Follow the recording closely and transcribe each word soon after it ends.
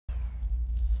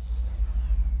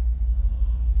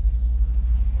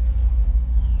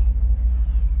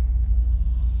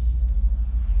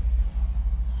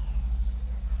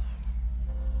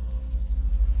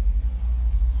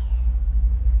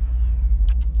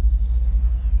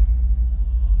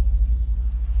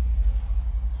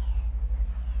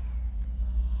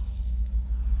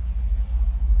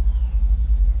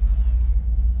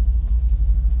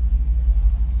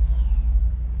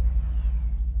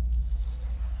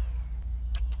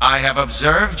I have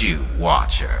observed you,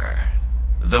 Watcher.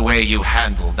 The way you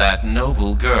handled that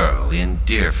noble girl in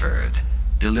Deerford,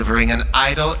 delivering an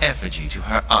idol effigy to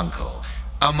her uncle.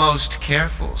 A most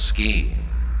careful scheme.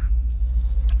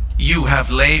 You have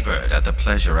labored at the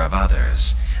pleasure of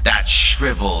others. That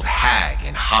shriveled hag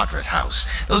in Hodret House,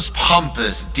 those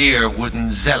pompous deer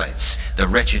wooden zealots, the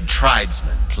wretched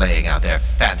tribesmen playing out their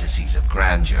fantasies of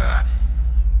grandeur.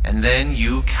 And then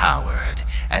you cowered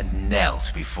and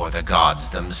knelt before the gods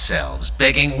themselves,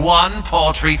 begging one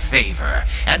paltry favor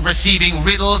and receiving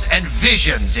riddles and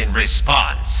visions in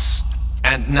response.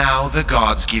 And now the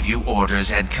gods give you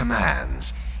orders and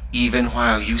commands, even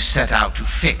while you set out to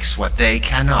fix what they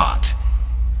cannot.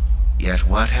 Yet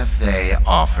what have they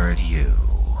offered you?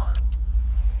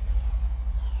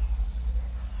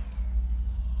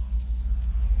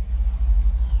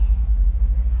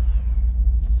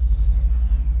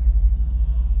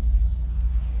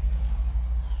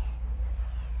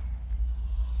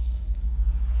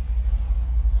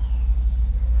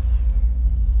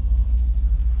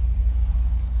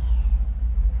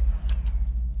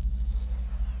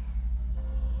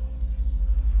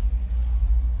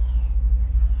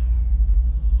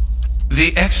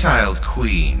 The exiled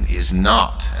queen is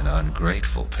not an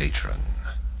ungrateful patron.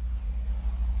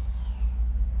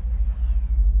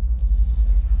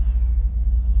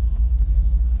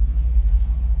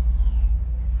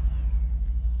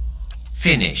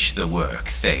 Finish the work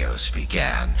Theos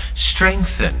began.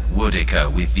 Strengthen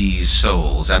Woedica with these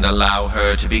souls and allow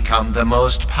her to become the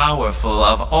most powerful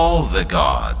of all the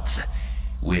gods,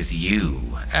 with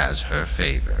you as her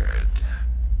favored.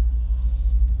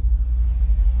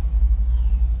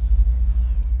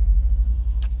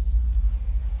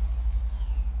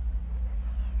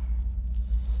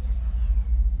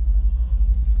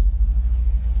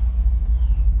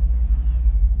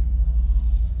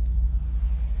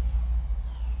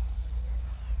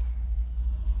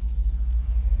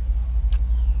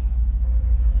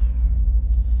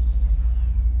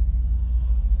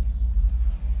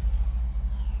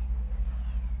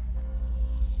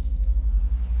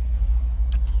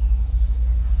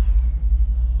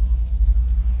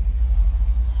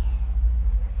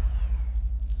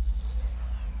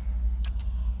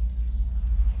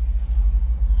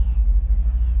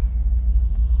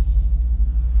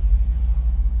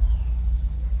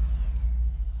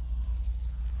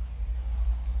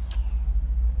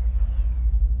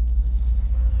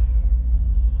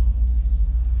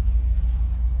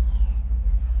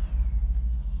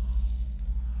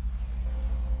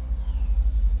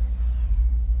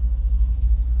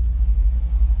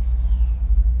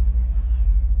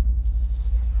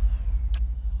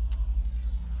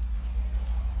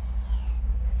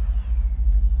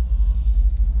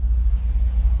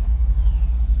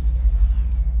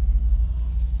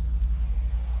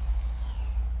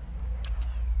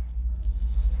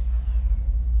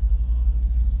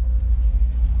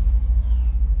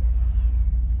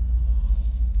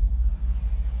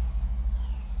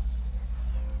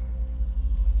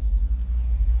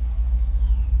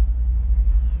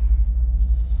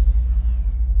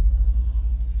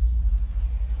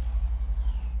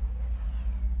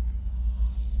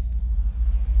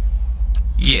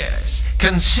 Yes,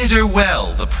 consider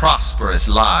well the prosperous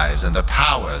lives and the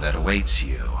power that awaits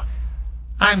you.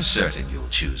 I'm certain you'll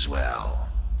choose well.